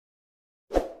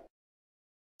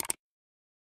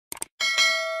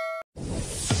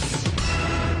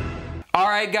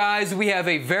Alright guys, we have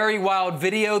a very wild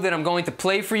video that I'm going to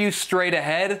play for you straight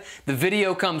ahead. The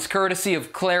video comes courtesy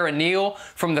of Claire and Neil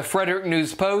from the Frederick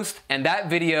News-Post, and that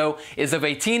video is of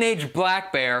a teenage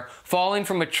black bear falling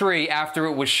from a tree after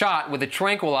it was shot with a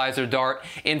tranquilizer dart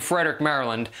in Frederick,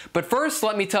 Maryland. But first,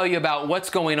 let me tell you about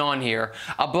what's going on here.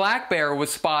 A black bear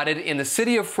was spotted in the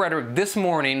city of Frederick this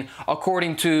morning,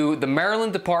 according to the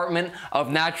Maryland Department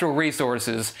of Natural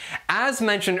Resources. As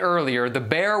mentioned earlier, the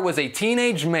bear was a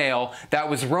teenage male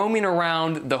that was roaming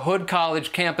around the Hood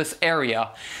College campus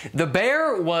area. The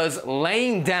bear was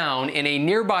laying down in a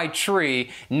nearby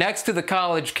tree next to the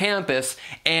college campus,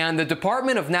 and the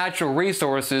Department of Natural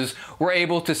Resources were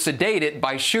able to sedate it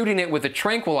by shooting it with a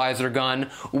tranquilizer gun,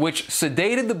 which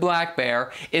sedated the black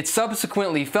bear. It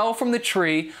subsequently fell from the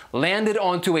tree, landed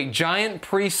onto a giant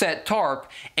preset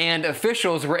tarp, and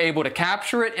officials were able to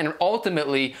capture it and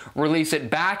ultimately release it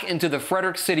back into the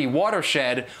Frederick City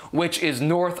watershed, which is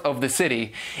north of the city.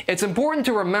 It's important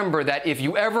to remember that if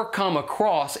you ever come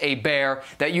across a bear,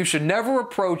 that you should never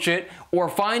approach it or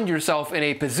find yourself in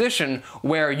a position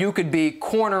where you could be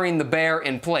cornering the bear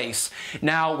in place.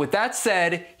 Now, with that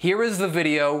said, here is the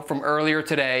video from earlier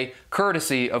today,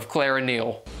 courtesy of Claire and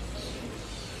Neil.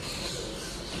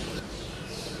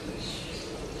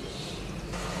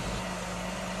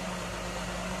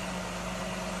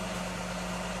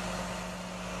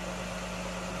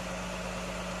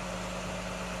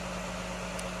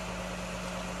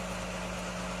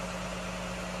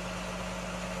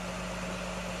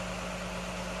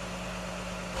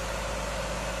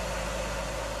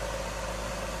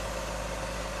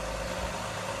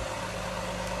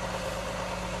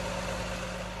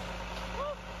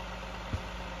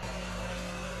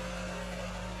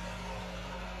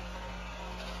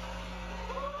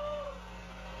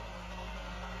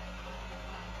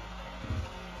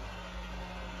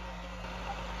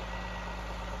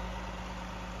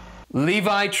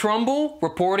 Levi Trumbull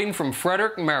reporting from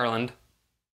Frederick, Maryland.